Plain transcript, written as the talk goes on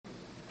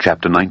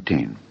Chapter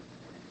 19.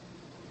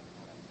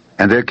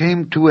 And there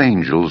came two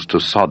angels to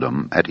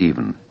Sodom at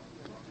even.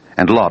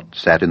 And Lot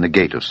sat in the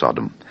gate of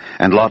Sodom.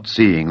 And Lot,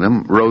 seeing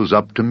them, rose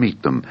up to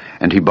meet them.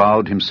 And he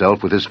bowed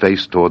himself with his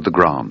face toward the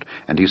ground.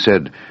 And he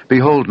said,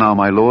 Behold now,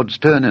 my lords,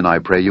 turn in, I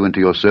pray you, into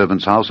your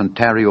servant's house, and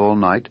tarry all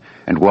night,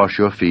 and wash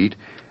your feet,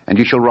 and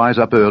ye shall rise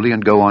up early,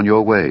 and go on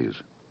your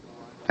ways.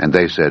 And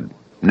they said,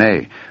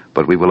 Nay,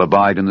 but we will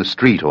abide in the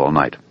street all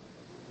night.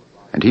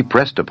 And he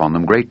pressed upon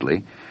them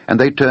greatly, and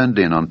they turned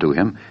in unto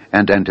him,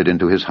 and entered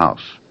into his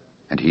house.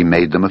 And he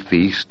made them a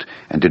feast,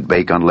 and did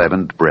bake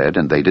unleavened bread,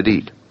 and they did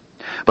eat.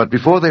 But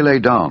before they lay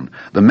down,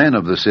 the men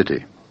of the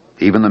city,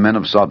 even the men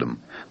of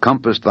Sodom,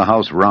 compassed the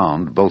house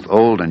round, both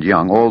old and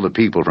young, all the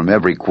people from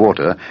every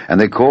quarter. And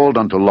they called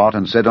unto Lot,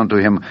 and said unto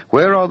him,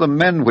 Where are the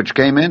men which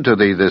came into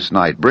thee this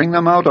night? Bring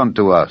them out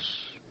unto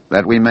us,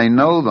 that we may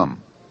know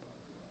them.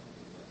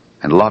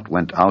 And Lot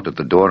went out at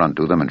the door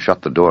unto them, and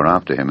shut the door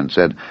after him, and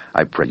said,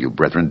 I pray you,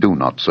 brethren, do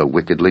not so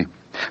wickedly.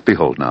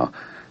 Behold now,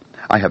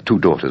 I have two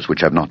daughters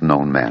which have not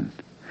known man.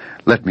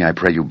 Let me, I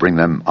pray you, bring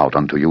them out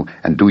unto you,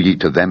 and do ye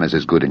to them as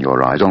is good in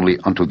your eyes. Only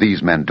unto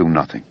these men do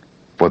nothing.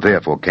 For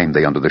therefore came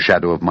they under the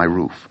shadow of my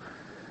roof.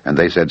 And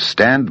they said,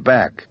 Stand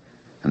back.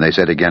 And they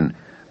said again,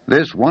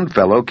 This one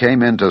fellow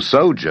came in to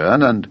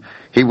sojourn, and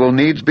he will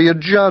needs be a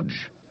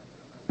judge.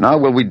 Now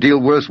will we deal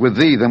worse with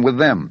thee than with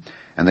them.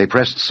 And they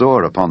pressed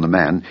sore upon the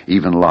man,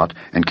 even Lot,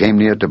 and came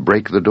near to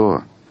break the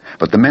door.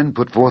 But the men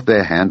put forth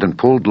their hand, and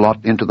pulled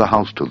Lot into the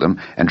house to them,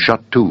 and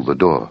shut to the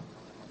door.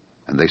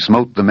 And they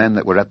smote the men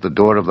that were at the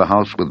door of the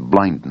house with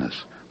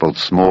blindness, both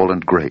small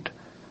and great,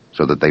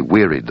 so that they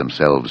wearied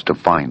themselves to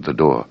find the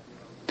door.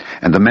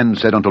 And the men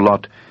said unto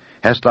Lot,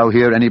 Hast thou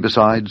here any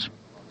besides?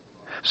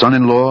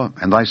 Son-in-law,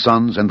 and thy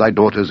sons, and thy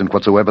daughters, and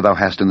whatsoever thou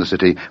hast in the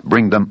city,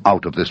 bring them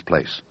out of this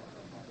place.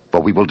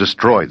 For we will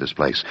destroy this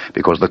place,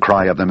 because the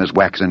cry of them is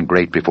waxen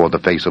great before the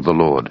face of the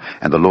Lord,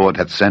 and the Lord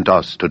hath sent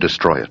us to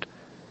destroy it.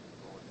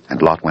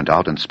 And Lot went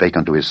out and spake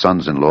unto his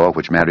sons-in-law,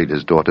 which married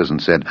his daughters,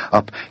 and said,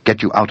 Up,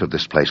 get you out of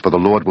this place, for the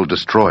Lord will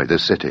destroy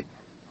this city.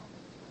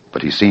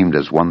 But he seemed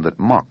as one that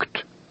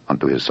mocked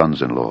unto his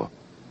sons-in-law.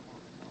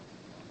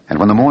 And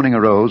when the morning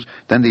arose,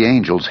 then the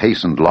angels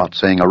hastened Lot,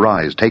 saying,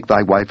 Arise, take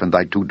thy wife and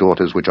thy two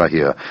daughters which are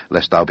here,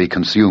 lest thou be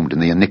consumed in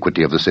the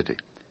iniquity of the city.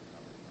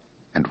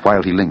 And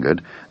while he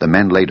lingered, the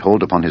men laid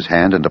hold upon his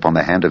hand, and upon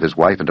the hand of his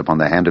wife, and upon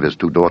the hand of his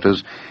two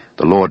daughters,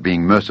 the Lord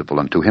being merciful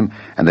unto him,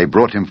 and they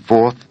brought him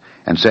forth,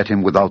 and set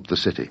him without the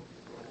city.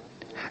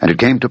 And it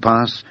came to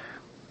pass,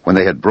 when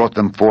they had brought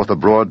them forth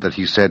abroad, that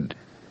he said,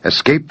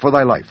 Escape for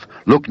thy life,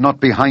 look not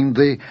behind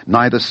thee,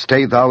 neither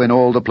stay thou in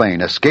all the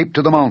plain. Escape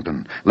to the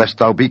mountain, lest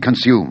thou be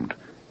consumed.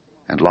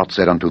 And Lot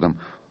said unto them,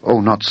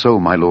 O, not so,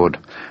 my lord.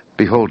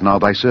 Behold, now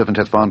thy servant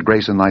hath found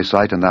grace in thy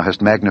sight, and thou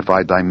hast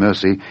magnified thy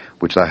mercy,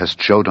 which thou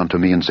hast showed unto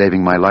me in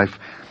saving my life.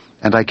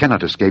 And I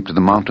cannot escape to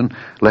the mountain,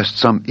 lest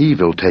some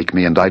evil take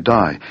me, and I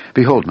die.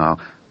 Behold now,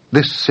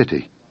 this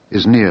city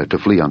is near to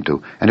flee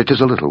unto, and it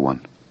is a little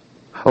one.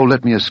 O,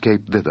 let me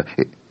escape thither.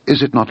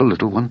 Is it not a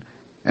little one?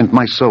 And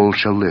my soul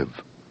shall live.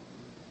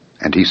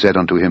 And he said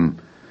unto him,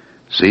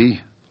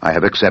 See, I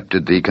have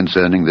accepted thee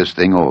concerning this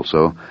thing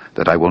also,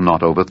 that I will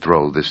not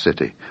overthrow this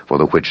city, for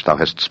the which thou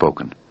hast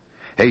spoken.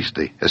 Haste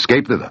thee,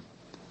 escape thither,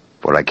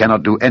 for I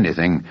cannot do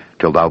anything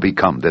till thou be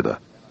come thither.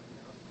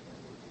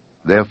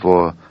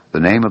 Therefore the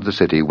name of the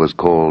city was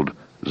called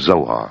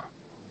Zoar.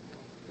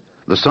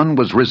 The sun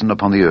was risen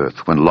upon the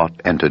earth when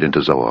Lot entered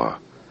into Zoar.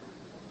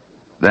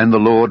 Then the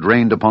Lord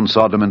rained upon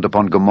Sodom and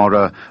upon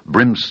Gomorrah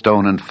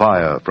brimstone and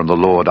fire from the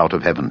Lord out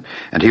of heaven.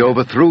 And he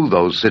overthrew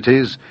those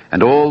cities,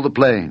 and all the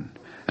plain,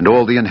 and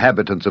all the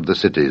inhabitants of the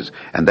cities,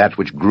 and that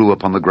which grew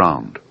upon the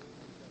ground.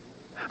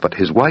 But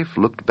his wife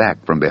looked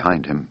back from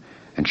behind him,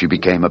 and she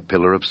became a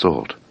pillar of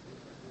salt.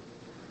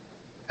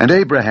 And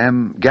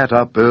Abraham gat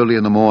up early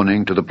in the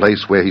morning to the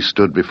place where he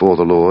stood before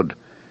the Lord,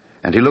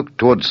 and he looked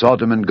toward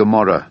Sodom and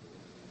Gomorrah,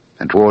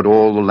 and toward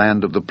all the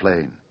land of the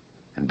plain,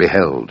 and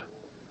beheld,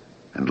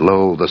 and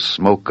lo, the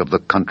smoke of the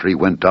country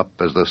went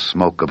up as the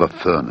smoke of a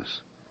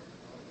furnace.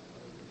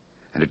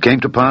 And it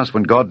came to pass,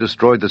 when God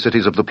destroyed the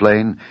cities of the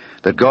plain,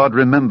 that God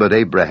remembered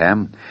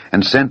Abraham,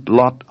 and sent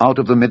Lot out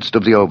of the midst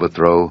of the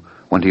overthrow,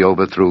 when he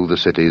overthrew the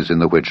cities in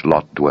the which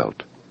Lot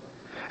dwelt.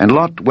 And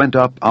Lot went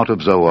up out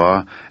of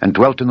Zoar, and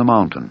dwelt in the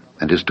mountain,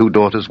 and his two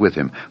daughters with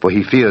him, for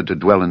he feared to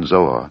dwell in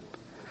Zoar.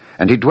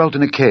 And he dwelt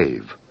in a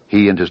cave,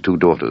 he and his two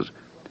daughters.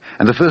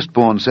 And the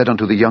firstborn said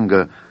unto the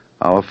younger,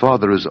 Our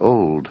father is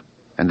old,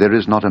 and there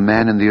is not a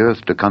man in the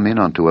earth to come in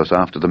unto us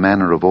after the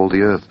manner of all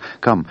the earth.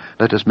 Come,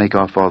 let us make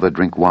our father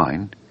drink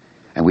wine,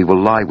 and we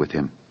will lie with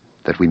him,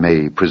 that we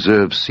may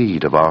preserve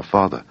seed of our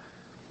father.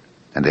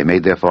 And they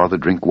made their father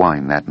drink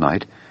wine that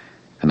night,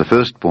 and the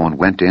firstborn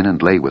went in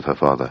and lay with her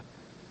father.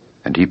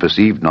 And he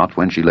perceived not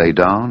when she lay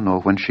down, nor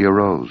when she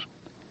arose.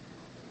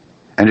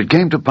 And it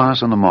came to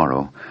pass on the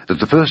morrow, that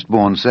the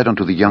firstborn said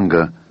unto the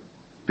younger,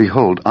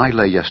 Behold, I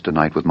lay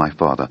yesternight with my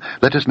father.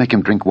 Let us make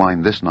him drink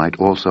wine this night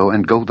also,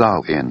 and go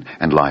thou in,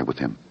 and lie with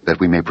him, that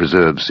we may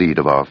preserve seed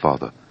of our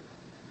father.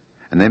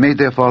 And they made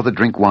their father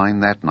drink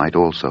wine that night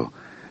also.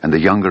 And the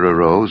younger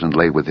arose and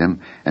lay with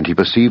him, and he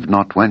perceived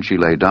not when she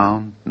lay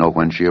down, nor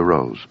when she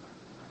arose.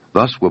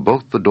 Thus were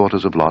both the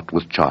daughters of Lot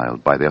with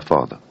child by their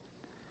father.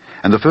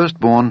 And the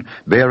firstborn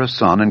bare a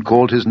son, and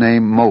called his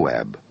name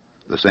Moab,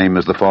 the same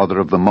as the father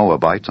of the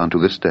Moabites unto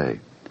this day.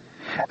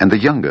 And the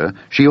younger,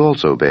 she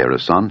also bare a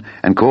son,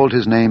 and called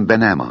his name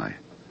Ben-Ammi,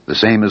 the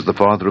same as the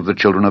father of the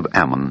children of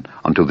Ammon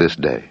unto this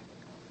day.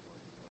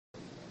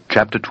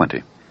 Chapter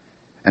 20.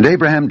 And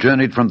Abraham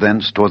journeyed from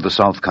thence toward the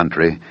south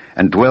country,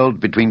 and dwelled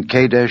between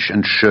Kadesh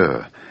and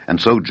Shur, and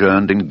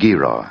sojourned in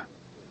Gerar.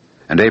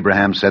 And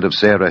Abraham said of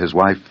Sarah his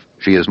wife,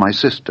 She is my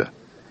sister.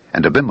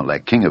 And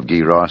Abimelech king of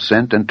Gerar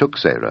sent and took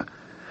Sarah.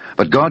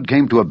 But God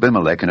came to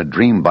Abimelech in a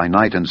dream by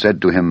night, and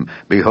said to him,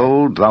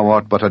 Behold, thou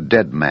art but a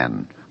dead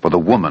man, for the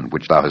woman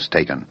which thou hast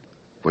taken,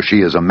 for she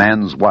is a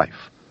man's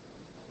wife.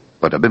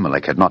 But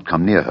Abimelech had not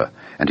come near her,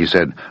 and he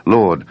said,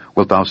 Lord,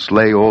 wilt thou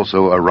slay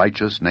also a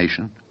righteous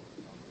nation?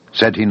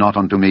 Said he not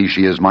unto me,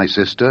 She is my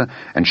sister?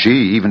 And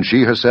she, even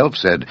she herself,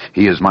 said,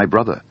 He is my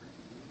brother.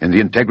 In the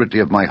integrity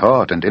of my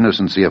heart and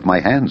innocency of my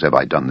hands have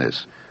I done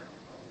this.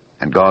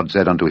 And God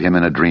said unto him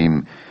in a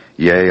dream,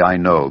 Yea, I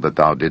know that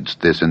thou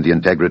didst this in the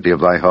integrity of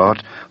thy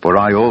heart, for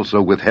I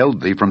also withheld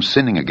thee from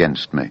sinning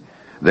against me.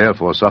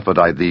 Therefore suffered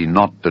I thee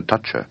not to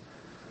touch her.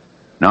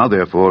 Now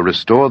therefore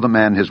restore the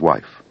man his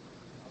wife,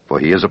 for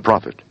he is a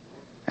prophet,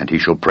 and he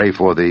shall pray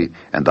for thee,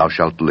 and thou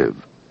shalt live.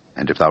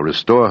 And if thou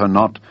restore her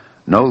not,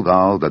 know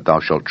thou that thou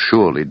shalt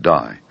surely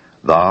die,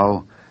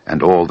 thou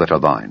and all that are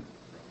thine.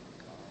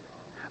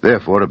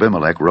 Therefore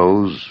Abimelech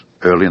rose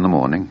early in the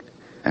morning,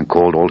 and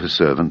called all his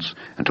servants,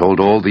 and told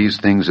all these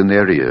things in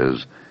their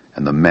ears,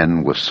 and the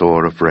men were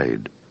sore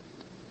afraid.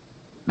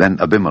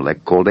 Then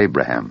Abimelech called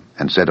Abraham,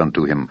 and said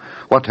unto him,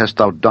 What hast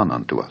thou done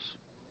unto us?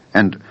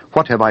 And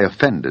what have I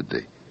offended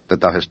thee, that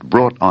thou hast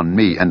brought on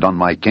me and on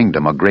my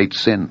kingdom a great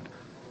sin?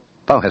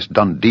 Thou hast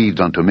done deeds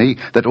unto me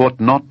that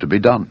ought not to be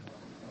done.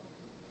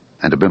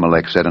 And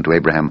Abimelech said unto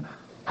Abraham,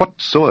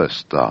 What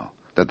sawest thou,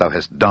 that thou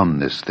hast done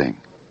this thing?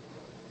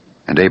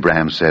 And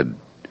Abraham said,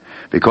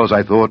 Because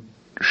I thought,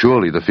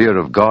 Surely the fear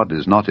of God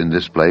is not in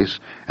this place,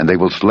 and they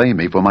will slay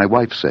me for my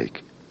wife's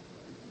sake.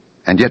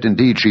 And yet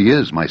indeed she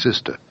is my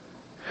sister.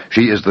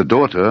 She is the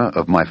daughter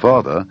of my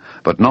father,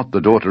 but not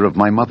the daughter of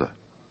my mother.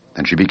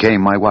 And she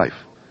became my wife.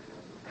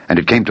 And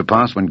it came to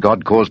pass, when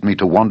God caused me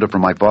to wander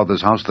from my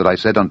father's house, that I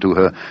said unto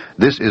her,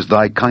 This is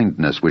thy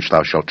kindness which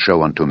thou shalt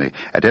show unto me.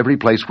 At every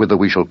place whither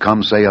we shall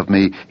come, say of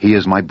me, He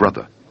is my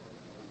brother.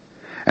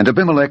 And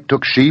Abimelech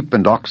took sheep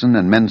and oxen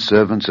and men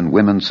servants and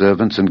women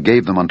servants, and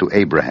gave them unto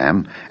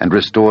Abraham, and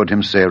restored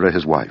him Sarah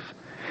his wife.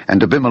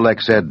 And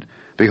Abimelech said,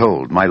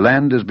 Behold, my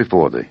land is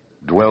before thee,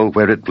 dwell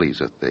where it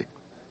pleaseth thee.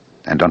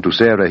 And unto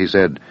Sarah he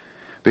said,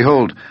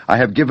 Behold, I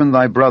have given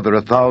thy brother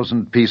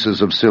 1,000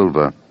 pieces of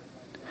silver.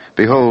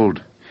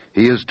 Behold,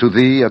 he is to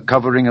thee a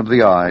covering of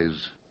the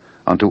eyes,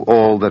 unto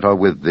all that are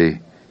with thee,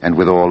 and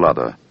with all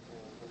other.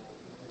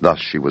 Thus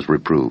she was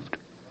reproved.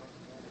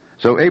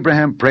 So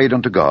Abraham prayed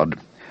unto God,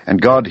 and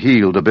God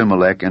healed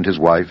Abimelech and his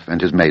wife and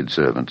his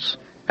maidservants,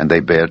 and they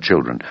bare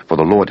children. For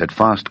the Lord had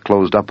fast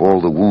closed up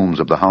all the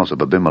wombs of the house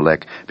of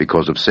Abimelech,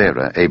 because of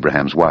Sarah,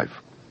 Abraham's wife.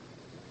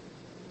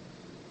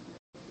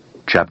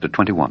 Chapter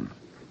 21.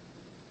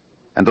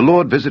 And the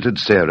Lord visited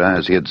Sarah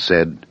as he had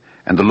said,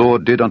 and the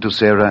Lord did unto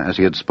Sarah as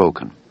he had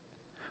spoken.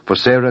 For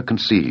Sarah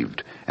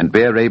conceived, and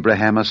bare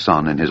Abraham a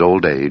son in his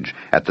old age,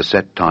 at the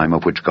set time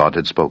of which God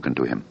had spoken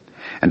to him.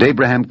 And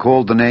Abraham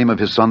called the name of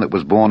his son that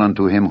was born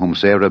unto him, whom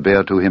Sarah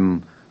bare to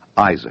him,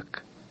 Isaac.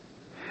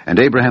 And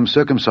Abraham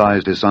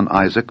circumcised his son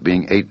Isaac,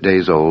 being 8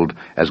 days old,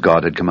 as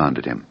God had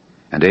commanded him.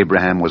 And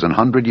Abraham was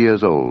 100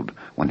 years old,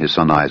 when his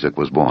son Isaac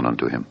was born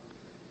unto him.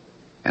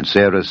 And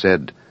Sarah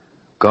said,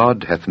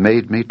 God hath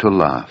made me to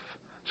laugh,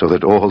 so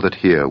that all that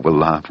hear will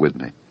laugh with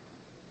me.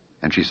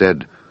 And she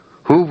said,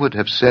 Who would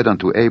have said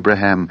unto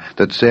Abraham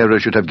that Sarah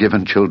should have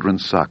given children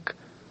suck?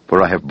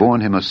 For I have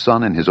borne him a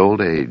son in his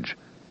old age.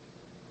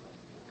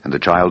 And the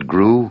child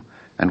grew,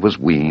 and was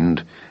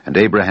weaned, and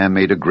Abraham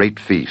made a great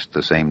feast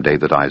the same day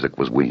that Isaac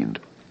was weaned.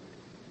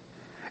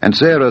 And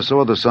Sarah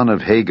saw the son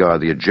of Hagar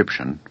the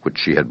Egyptian, which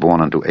she had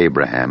borne unto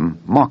Abraham,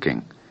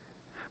 mocking.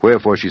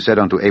 Wherefore she said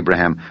unto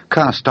Abraham,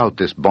 Cast out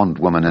this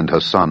bondwoman and her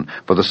son,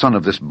 for the son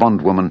of this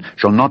bondwoman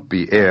shall not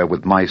be heir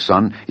with my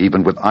son,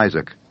 even with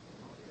Isaac.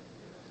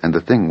 And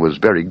the thing was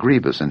very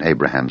grievous in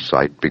Abraham's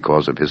sight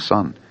because of his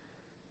son.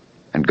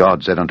 And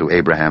God said unto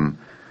Abraham,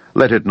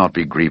 Let it not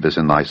be grievous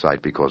in thy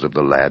sight because of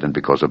the lad and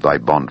because of thy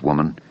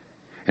bondwoman.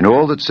 In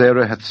all that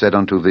Sarah hath said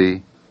unto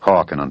thee,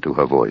 hearken unto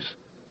her voice.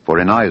 For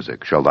in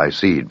Isaac shall thy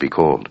seed be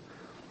called.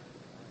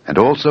 And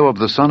also of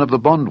the son of the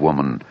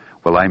bondwoman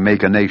will I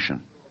make a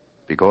nation,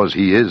 because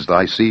he is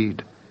thy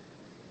seed.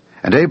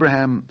 And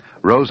Abraham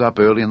rose up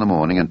early in the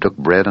morning, and took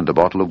bread and a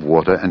bottle of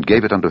water, and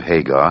gave it unto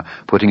Hagar,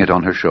 putting it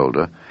on her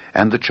shoulder,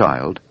 and the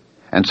child,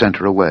 and sent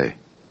her away.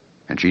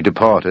 And she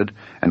departed,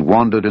 and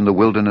wandered in the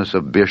wilderness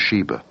of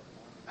Beersheba.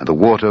 And the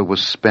water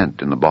was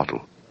spent in the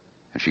bottle.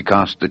 And she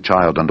cast the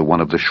child under one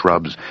of the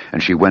shrubs,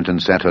 and she went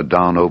and sat her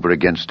down over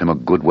against him a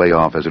good way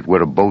off, as it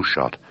were a bow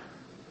shot.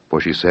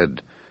 For she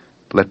said,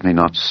 let me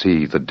not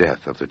see the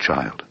death of the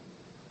child.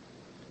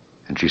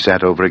 And she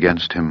sat over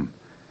against him,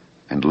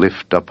 and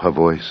lifted up her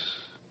voice,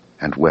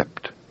 and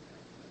wept.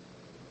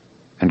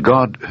 And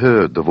God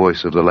heard the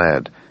voice of the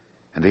lad,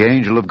 and the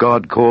angel of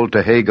God called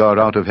to Hagar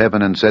out of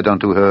heaven, and said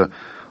unto her,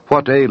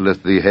 What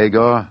aileth thee,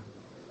 Hagar?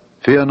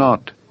 Fear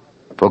not,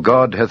 for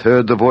God hath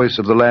heard the voice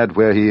of the lad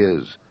where he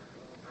is.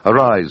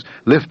 Arise,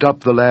 lift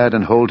up the lad,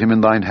 and hold him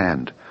in thine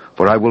hand,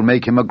 for I will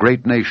make him a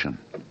great nation.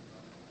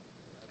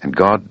 And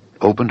God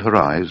opened her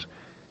eyes,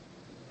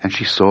 and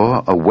she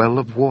saw a well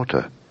of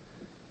water.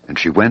 And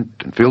she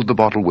went and filled the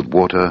bottle with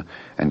water,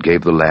 and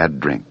gave the lad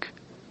drink.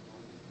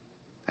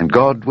 And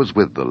God was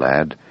with the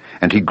lad,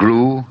 and he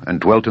grew, and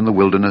dwelt in the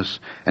wilderness,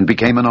 and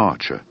became an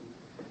archer.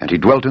 And he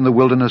dwelt in the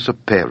wilderness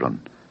of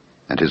Paran,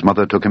 and his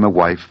mother took him a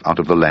wife out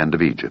of the land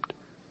of Egypt.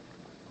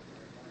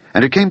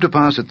 And it came to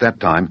pass at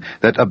that time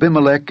that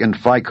Abimelech and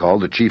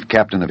Phicol, the chief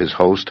captain of his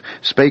host,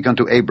 spake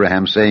unto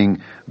Abraham,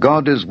 saying,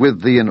 God is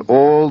with thee in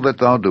all that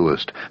thou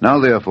doest. Now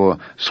therefore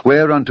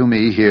swear unto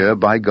me here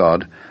by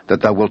God,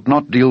 that thou wilt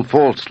not deal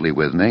falsely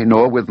with me,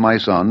 nor with my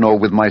son, nor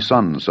with my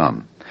son's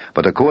son.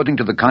 But according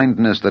to the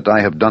kindness that I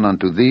have done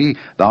unto thee,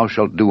 thou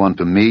shalt do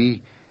unto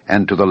me,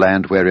 and to the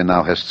land wherein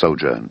thou hast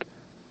sojourned.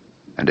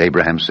 And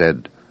Abraham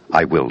said,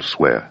 I will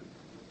swear.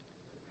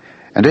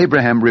 And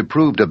Abraham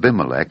reproved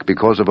Abimelech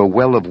because of a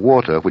well of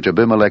water which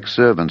Abimelech's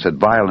servants had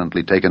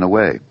violently taken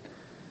away.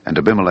 And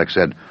Abimelech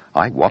said,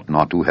 I wot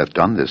not who hath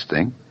done this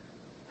thing.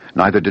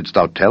 Neither didst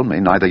thou tell me,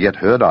 neither yet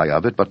heard I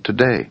of it, but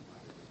today.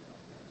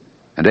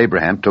 And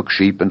Abraham took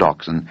sheep and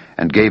oxen,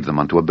 and gave them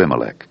unto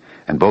Abimelech,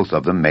 and both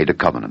of them made a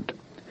covenant.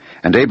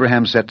 And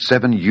Abraham set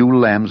 7 ewe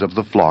lambs of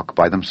the flock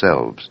by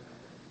themselves.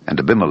 And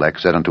Abimelech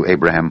said unto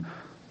Abraham,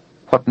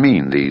 What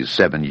mean these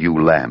 7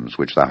 ewe lambs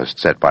which thou hast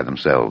set by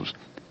themselves?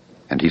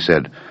 And he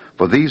said,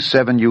 For these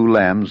 7 ewe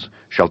lambs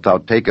shalt thou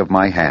take of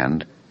my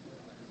hand,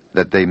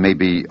 that they may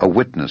be a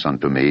witness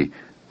unto me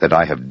that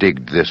I have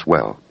digged this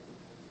well.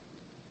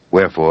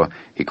 Wherefore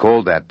he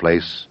called that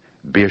place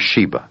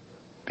Beersheba,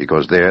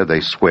 because there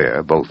they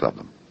swear, both of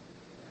them.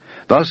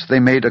 Thus they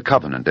made a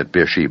covenant at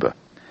Beersheba.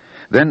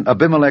 Then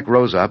Abimelech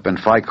rose up, and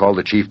Phicol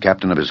the chief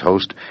captain of his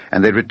host,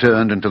 and they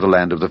returned into the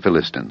land of the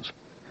Philistines.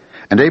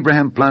 And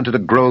Abraham planted a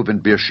grove in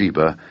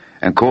Beersheba,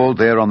 and called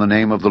there on the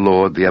name of the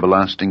Lord, the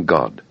everlasting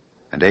God.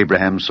 And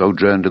Abraham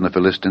sojourned in the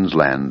Philistines'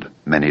 land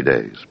many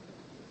days.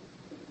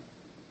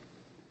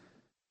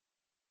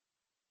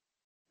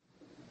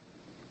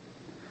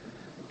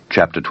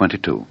 Chapter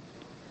 22.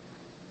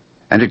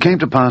 And it came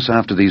to pass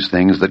after these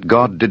things that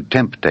God did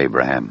tempt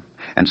Abraham,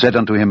 and said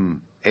unto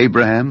him,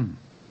 Abraham?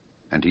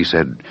 And he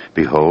said,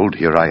 Behold,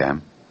 here I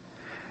am.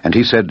 And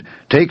he said,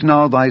 Take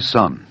now thy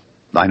son,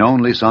 thine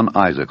only son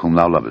Isaac, whom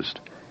thou lovest,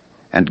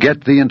 and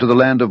get thee into the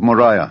land of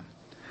Moriah,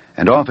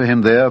 and offer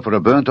him there for a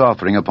burnt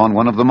offering upon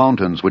one of the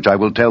mountains which I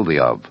will tell thee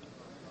of.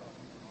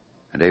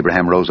 And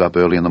Abraham rose up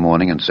early in the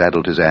morning, and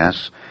saddled his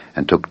ass,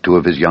 and took 2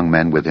 of his young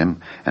men with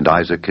him, and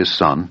Isaac his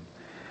son,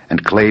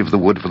 and clave the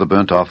wood for the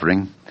burnt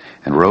offering,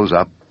 and rose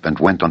up, and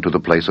went unto the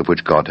place of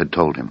which God had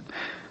told him.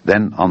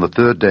 Then on the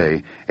 3rd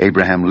day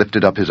Abraham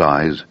lifted up his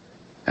eyes,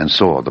 and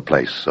saw the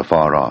place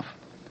afar off.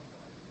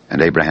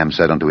 And Abraham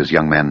said unto his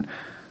young men,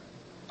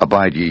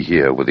 Abide ye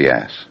here with the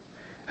ass,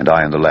 and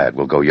I and the lad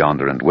will go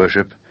yonder and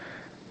worship,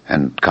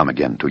 and come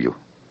again to you.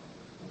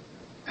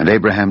 And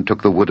Abraham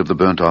took the wood of the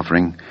burnt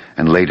offering,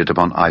 and laid it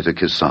upon Isaac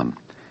his son.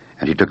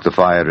 And he took the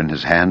fire in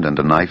his hand and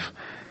a knife,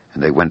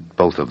 and they went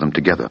both of them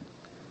together.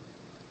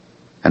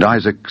 And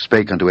Isaac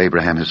spake unto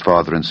Abraham his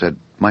father, and said,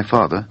 My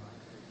father?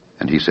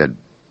 And he said,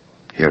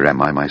 Here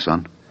am I, my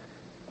son.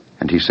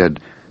 And he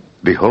said,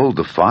 Behold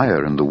the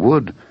fire and the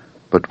wood,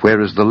 but where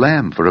is the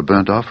lamb for a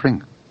burnt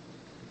offering?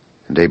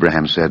 And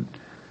Abraham said,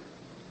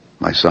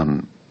 My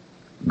son,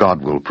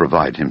 God will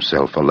provide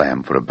himself a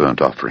lamb for a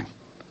burnt offering.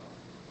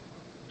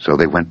 So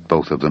they went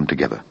both of them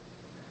together.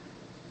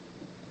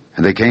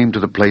 And they came to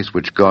the place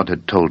which God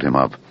had told him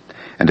of.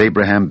 And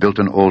Abraham built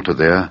an altar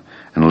there,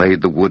 and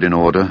laid the wood in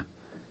order,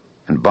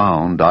 and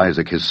bound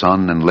Isaac his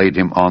son, and laid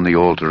him on the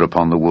altar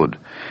upon the wood.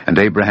 And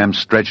Abraham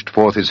stretched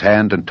forth his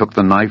hand, and took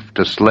the knife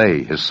to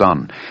slay his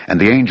son. And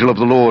the angel of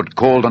the Lord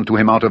called unto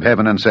him out of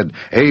heaven, and said,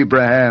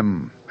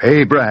 Abraham,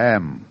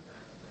 Abraham.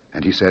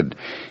 And he said,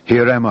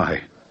 Here am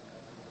I.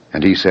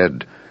 And he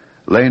said,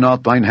 Lay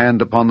not thine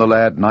hand upon the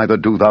lad, neither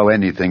do thou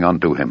anything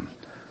unto him.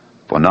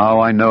 For now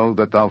I know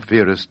that thou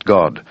fearest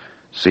God,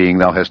 seeing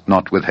thou hast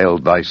not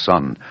withheld thy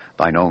son,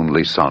 thine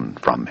only son,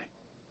 from me.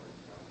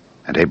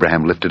 And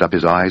Abraham lifted up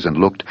his eyes and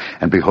looked,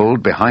 and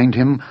behold, behind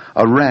him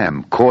a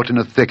ram caught in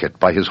a thicket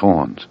by his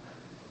horns.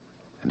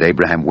 And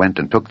Abraham went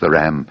and took the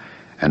ram,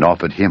 and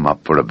offered him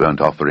up for a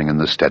burnt offering in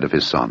the stead of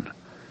his son.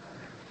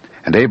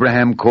 And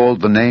Abraham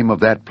called the name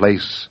of that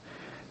place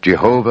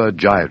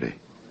Jehovah-Jireh,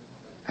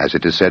 as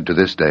it is said to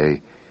this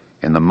day,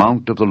 In the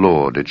mount of the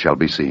Lord it shall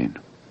be seen.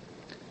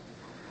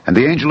 And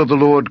the angel of the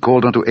Lord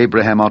called unto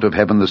Abraham out of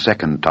heaven the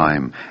 2nd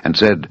time, and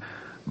said,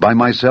 By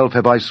myself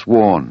have I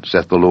sworn,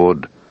 saith the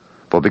Lord,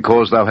 for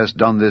because thou hast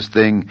done this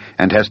thing,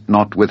 and hast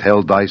not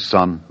withheld thy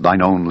son,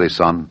 thine only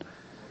son,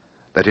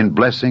 that in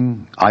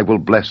blessing I will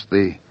bless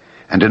thee,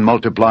 and in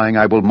multiplying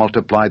I will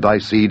multiply thy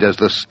seed as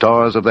the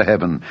stars of the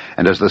heaven,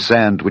 and as the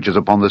sand which is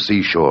upon the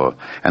seashore,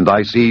 and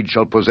thy seed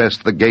shall possess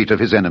the gate of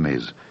his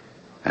enemies.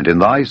 And in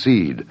thy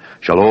seed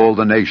shall all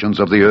the nations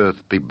of the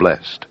earth be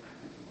blessed,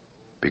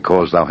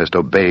 because thou hast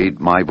obeyed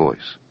my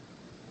voice.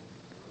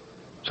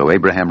 So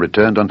Abraham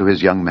returned unto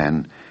his young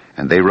men,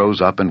 and they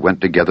rose up and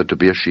went together to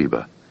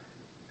Beersheba.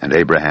 And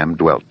Abraham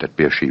dwelt at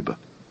Beersheba.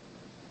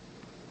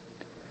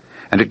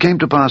 And it came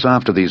to pass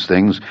after these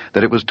things,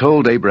 that it was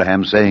told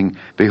Abraham, saying,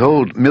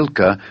 Behold,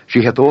 Milcah,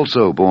 she hath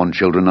also borne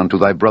children unto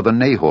thy brother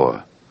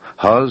Nahor,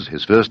 Huz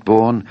his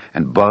firstborn,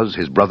 and Buz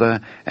his brother,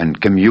 and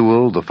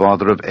Kemuel the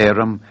father of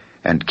Aram,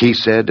 and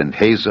Chesed, and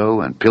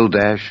Hazo, and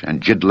Pildash,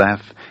 and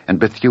Jidlaph, and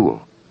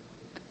Bethuel.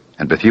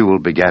 And Bethuel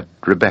begat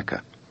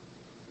Rebekah.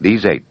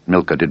 These 8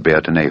 Milcah did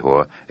bear to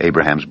Nahor,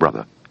 Abraham's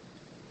brother.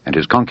 And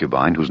his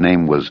concubine, whose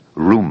name was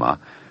Reumah,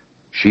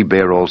 she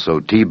bare also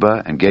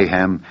Tebah, and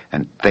Gaham,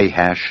 and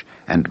Thahash,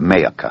 and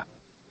Maacah.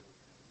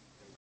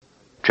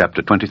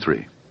 Chapter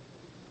 23.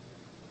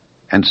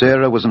 And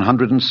Sarah was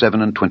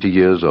 127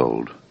 years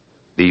old.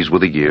 These were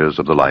the years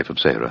of the life of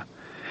Sarah.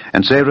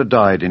 And Sarah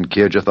died in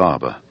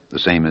Kirjath-arba, the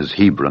same as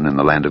Hebron in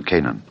the land of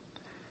Canaan.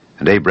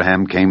 And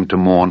Abraham came to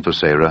mourn for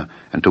Sarah,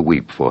 and to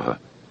weep for her.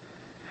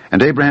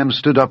 And Abraham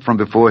stood up from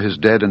before his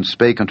dead, and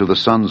spake unto the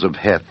sons of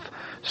Heth,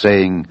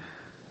 saying,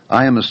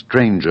 I am a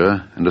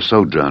stranger and a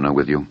sojourner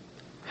with you.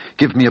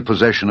 Give me a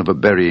possession of a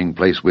burying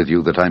place with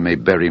you, that I may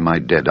bury my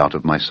dead out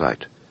of my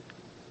sight.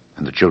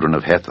 And the children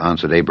of Heth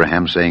answered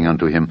Abraham, saying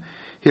unto him,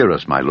 Hear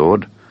us, my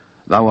lord,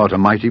 thou art a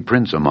mighty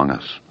prince among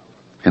us.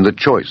 In the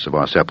choice of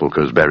our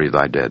sepulchres bury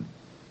thy dead.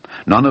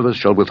 None of us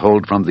shall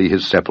withhold from thee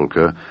his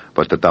sepulchre,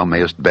 but that thou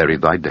mayest bury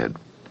thy dead.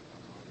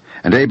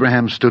 And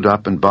Abraham stood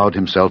up and bowed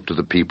himself to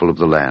the people of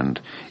the land,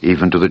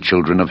 even to the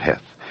children of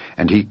Heth.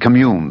 And he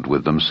communed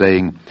with them,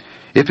 saying,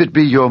 If it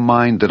be your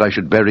mind that I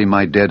should bury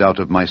my dead out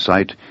of my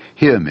sight,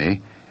 hear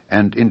me,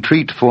 and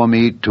entreat for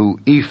me to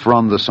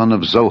Ephron the son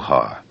of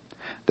Zohar,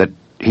 that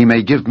he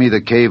may give me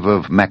the cave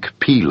of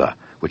Machpelah,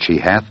 which he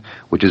hath,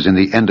 which is in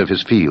the end of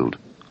his field.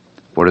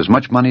 For as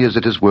much money as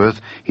it is worth,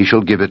 he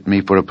shall give it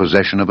me for a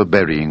possession of a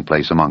burying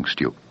place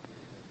amongst you.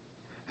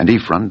 And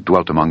Ephron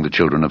dwelt among the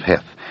children of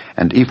Heth.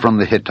 And Ephron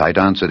the Hittite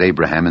answered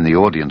Abraham in the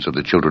audience of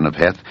the children of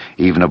Heth,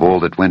 even of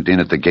all that went in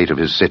at the gate of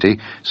his city,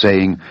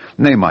 saying,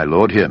 Nay, my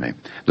lord, hear me.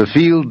 The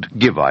field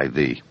give I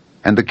thee,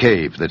 and the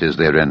cave that is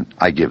therein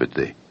I give it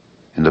thee.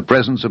 In the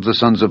presence of the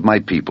sons of my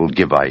people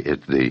give I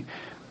it thee.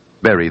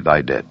 Bury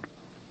thy dead.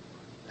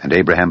 And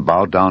Abraham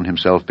bowed down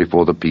himself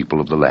before the people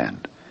of the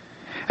land.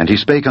 And he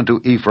spake unto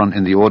Ephron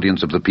in the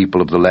audience of the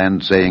people of the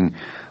land, saying,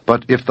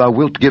 But if thou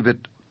wilt give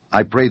it,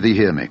 I pray thee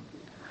hear me.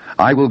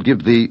 I will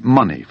give thee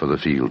money for the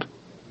field.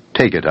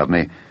 Take it of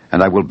me,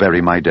 and I will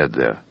bury my dead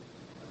there.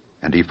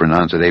 And Ephron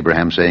answered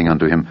Abraham, saying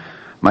unto him,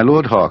 My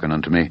lord, hearken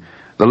unto me.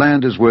 The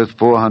land is worth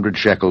 400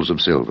 shekels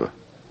of silver.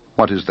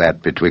 What is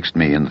that betwixt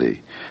me and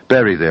thee?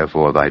 Bury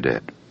therefore thy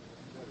dead.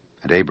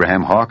 And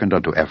Abraham hearkened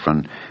unto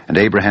Ephron, and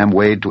Abraham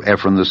weighed to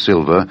Ephron the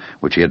silver,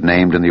 which he had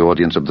named in the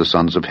audience of the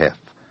sons of Heth,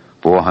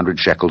 400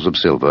 shekels of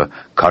silver,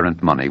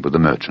 current money with the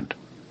merchant.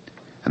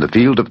 And the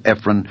field of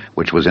Ephron,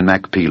 which was in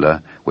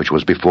Machpelah, which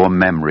was before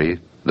Mamre,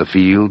 the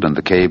field and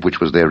the cave which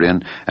was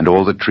therein, and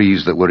all the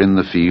trees that were in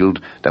the field,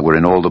 that were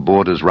in all the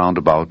borders round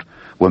about,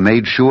 were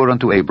made sure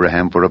unto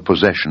Abraham for a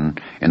possession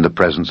in the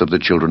presence of the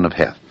children of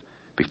Heth,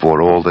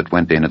 before all that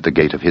went in at the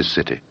gate of his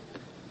city.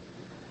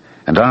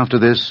 And after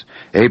this,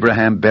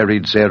 Abraham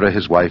buried Sarah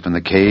his wife in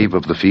the cave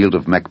of the field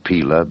of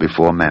Machpelah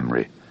before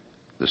Mamre,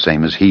 the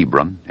same as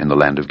Hebron in the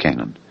land of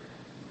Canaan.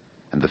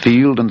 And the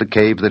field and the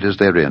cave that is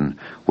therein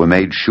were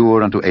made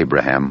sure unto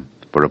Abraham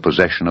for a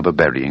possession of a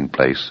burying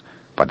place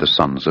by the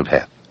sons of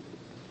Heth.